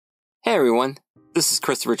Hey everyone, this is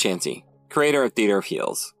Christopher Chansey, creator of Theater of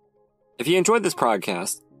Heels. If you enjoyed this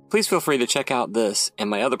podcast, please feel free to check out this and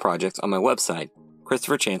my other projects on my website,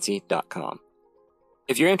 ChristopherChansey.com.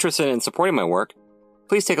 If you're interested in supporting my work,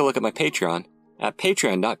 please take a look at my Patreon at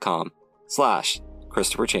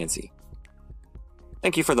patreon.com/ChristopherChansey.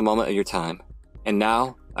 Thank you for the moment of your time, and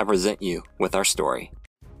now I present you with our story.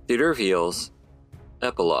 Theater of Heels,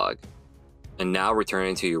 Epilogue, and now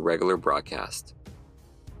returning to your regular broadcast.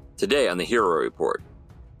 Today on the Hero Report,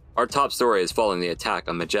 our top story is following the attack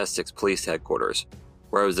on Majestic's police headquarters,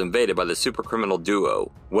 where it was invaded by the supercriminal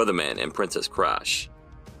duo, Weatherman and Princess Crash.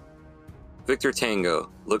 Victor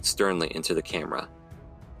Tango looked sternly into the camera.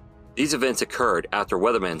 These events occurred after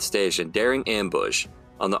Weatherman staged a daring ambush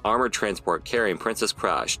on the armored transport carrying Princess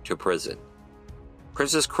Crash to prison.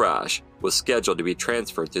 Princess Crash was scheduled to be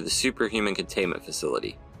transferred to the superhuman containment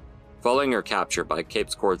facility, following her capture by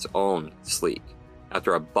Capes Court's own Sleek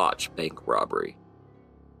after a botched bank robbery.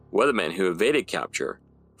 Weatherman, who evaded capture,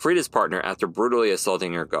 freed his partner after brutally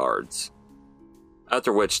assaulting her guards,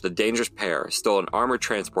 after which the dangerous pair stole an armored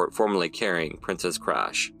transport formerly carrying Princess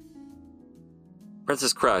Crash.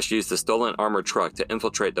 Princess Crash used the stolen armored truck to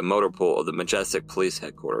infiltrate the motor pool of the Majestic Police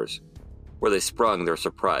Headquarters, where they sprung their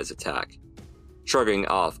surprise attack, shrugging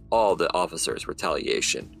off all the officers'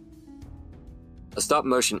 retaliation. A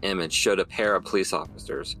stop-motion image showed a pair of police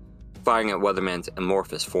officers firing at Weatherman's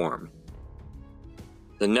amorphous form.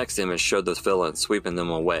 The next image showed the villains sweeping them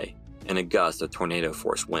away in a gust of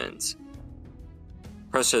tornado-force winds.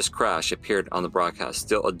 Princess Crash appeared on the broadcast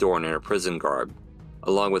still adorned in her prison garb,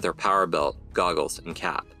 along with her power belt, goggles, and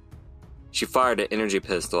cap. She fired an energy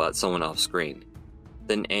pistol at someone off-screen,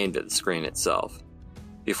 then aimed at the screen itself,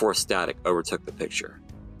 before static overtook the picture.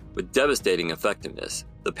 With devastating effectiveness,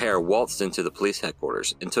 the pair waltzed into the police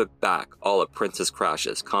headquarters and took back all of Princess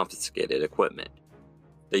Crash's confiscated equipment.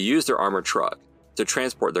 They used their armored truck to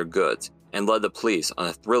transport their goods and led the police on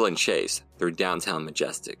a thrilling chase through downtown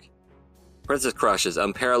Majestic. Princess Crash's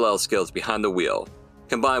unparalleled skills behind the wheel,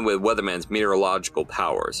 combined with Weatherman's meteorological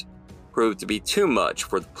powers, proved to be too much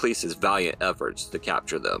for the police's valiant efforts to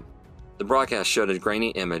capture them. The broadcast showed a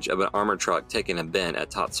grainy image of an armored truck taking a bend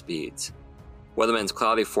at top speeds. Weatherman's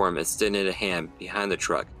cloudy form extended a hand behind the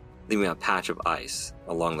truck, leaving a patch of ice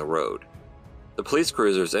along the road. The police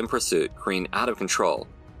cruisers in pursuit careened out of control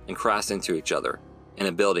and crashed into each other in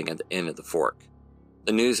a building at the end of the fork.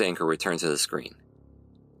 The news anchor returned to the screen.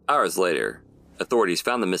 Hours later, authorities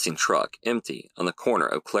found the missing truck empty on the corner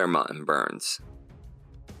of Claremont and Burns.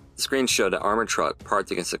 The screen showed an armored truck parked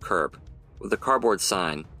against the curb with a cardboard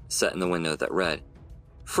sign set in the window that read,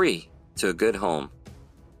 "Free to a good home."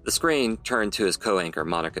 The screen turned to his co-anchor,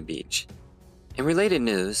 Monica Beach. In related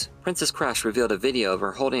news, Princess Crash revealed a video of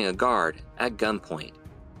her holding a guard at gunpoint.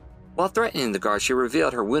 While threatening the guard, she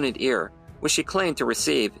revealed her wounded ear, which she claimed to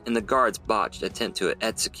receive in the guard's botched attempt to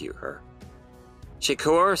execute her. She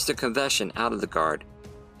coerced a confession out of the guard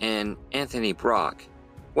and Anthony Brock.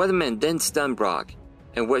 Weatherman then stunned Brock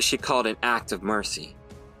in what she called an act of mercy.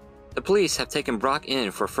 The police have taken Brock in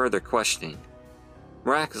for further questioning.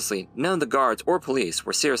 Miraculously, none of the guards or police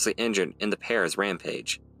were seriously injured in the pair's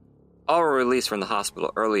rampage. All were released from the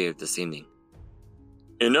hospital earlier this evening.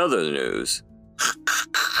 In other news,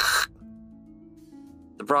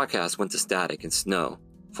 the broadcast went to static and snow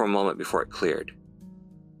for a moment before it cleared.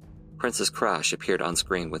 Princess Crash appeared on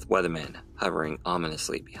screen with Weatherman hovering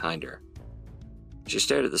ominously behind her. She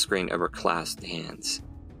stared at the screen over clasped hands.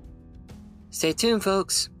 "Stay tuned,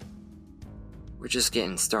 folks. We're just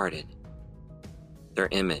getting started." Their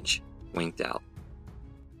image winked out.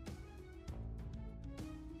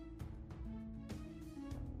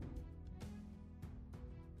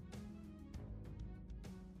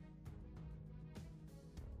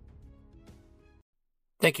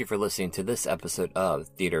 Thank you for listening to this episode of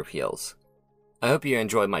Theater of Heels. I hope you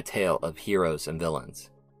enjoyed my tale of heroes and villains.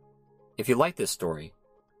 If you like this story,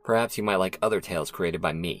 perhaps you might like other tales created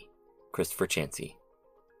by me, Christopher Chansey.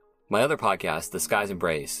 My other podcast, The Sky's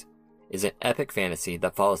Embrace, is an epic fantasy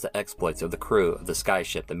that follows the exploits of the crew of the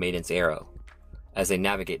skyship the Maiden's Arrow as they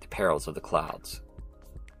navigate the perils of the clouds.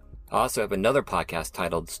 I also have another podcast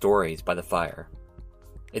titled Stories by the Fire.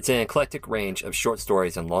 It's an eclectic range of short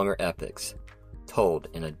stories and longer epics, told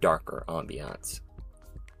in a darker ambiance.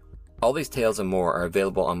 All these tales and more are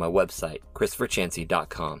available on my website,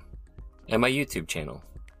 ChristopherChansey.com, and my YouTube channel.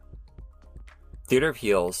 Theater of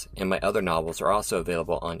Heels and my other novels are also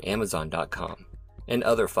available on Amazon.com and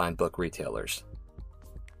other fine book retailers.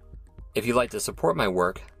 If you'd like to support my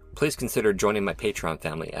work, please consider joining my Patreon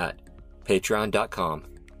family at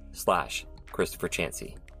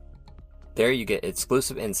patreon.com/ChristopherChansey. There you get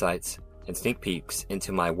exclusive insights and sneak peeks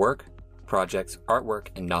into my work, projects, artwork,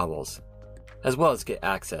 and novels, as well as get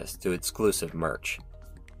access to exclusive merch.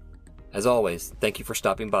 As always, thank you for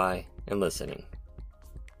stopping by and listening.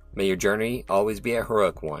 May your journey always be a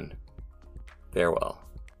heroic one. Farewell.